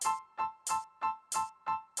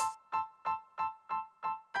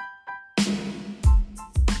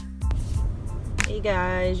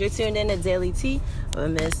guys, you're tuned in to Daily Tea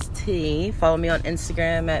with Miss T. Follow me on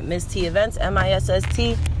Instagram at Miss T Events,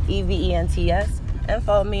 MISSTEVENTS, and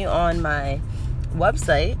follow me on my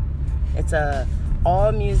website. It's a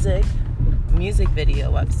all music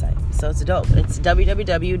video website, so it's dope. It's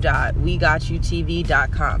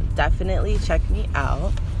www.wegotyoutv.com. Definitely check me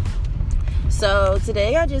out. So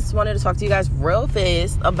today I just wanted to talk to you guys real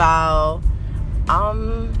fast about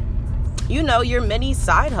your mini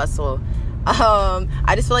side hustle.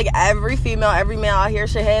 I just feel like every female, every male out here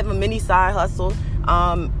should have a mini side hustle.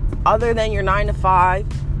 Other than your 9 to 5,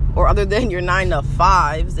 or other than your 9 to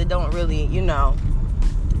 5s, it don't really,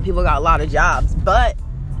 people got a lot of jobs, but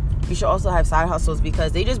you should also have side hustles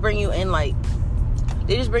because they just bring you in a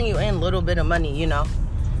little bit of money,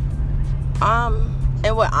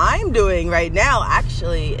 And what I'm doing right now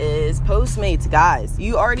actually is Postmates, guys.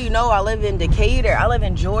 You already know I live in Decatur. I live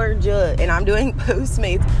in Georgia, and I'm doing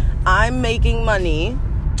Postmates. I'm making money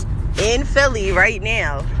in Philly right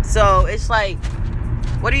now. So it's like,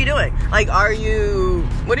 what are you doing? What are you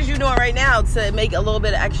doing right now to make a little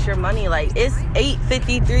bit of extra money? It's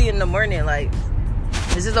 8:53 in the morning.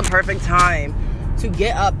 This is a perfect time to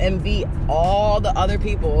get up and beat all the other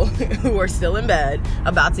people who are still in bed,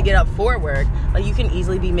 about to get up for work. You can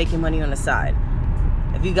easily be making money on the side.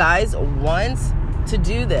 If you guys want to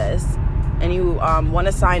do this and you want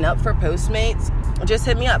to sign up for Postmates, just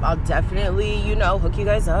hit me up. I'll definitely, hook you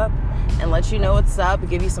guys up and let you know what's up,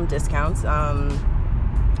 give you some discounts.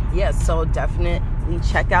 So definitely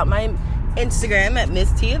check out my Instagram at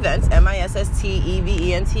Miss T Events,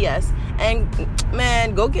 MISSTEVENTS, and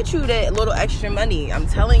man, go get you that little extra money. I'm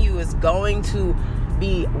telling you, it's going to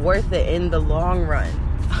be worth it in the long run.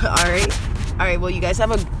 All right. Well, you guys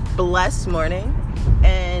have a blessed morning,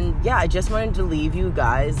 and I just wanted to leave you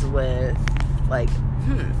guys with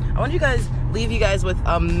leave you guys with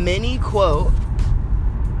a mini quote,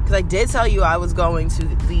 because I did tell you I was going to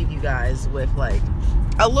leave you guys with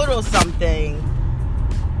a little something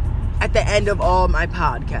at the end of all my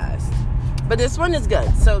podcasts. But this one is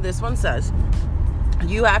good. So this one says,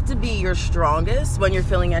 you have to be your strongest when you're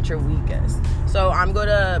feeling at your weakest. So I'm going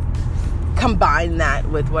to combine that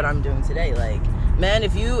with what I'm doing today. Man,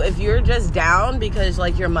 if you're just down because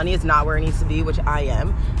your money is not where it needs to be, which I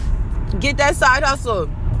am, get that side hustle.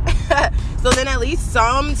 So then at least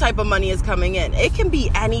some type of money is coming in. It can be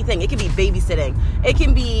anything. It can be babysitting. It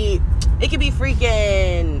can be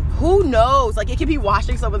freaking, who knows? It could be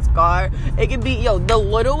washing someone's car. It could be, the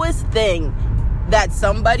littlest thing that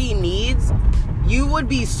somebody needs. You would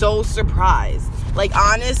be so surprised.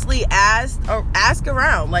 Honestly, ask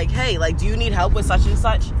around. Hey, do you need help with such and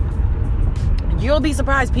such? You'll be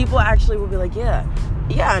surprised. People actually will be like, yeah,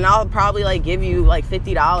 and I'll probably give you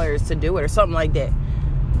 $50 to do it or something like that.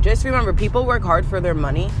 Just remember, people work hard for their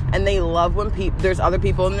money, and they love when there's other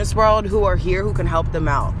people in this world who are here who can help them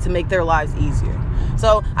out to make their lives easier.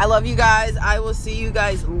 So I love you guys. I will see you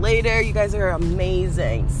guys later. You guys are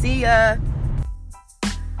amazing. See ya.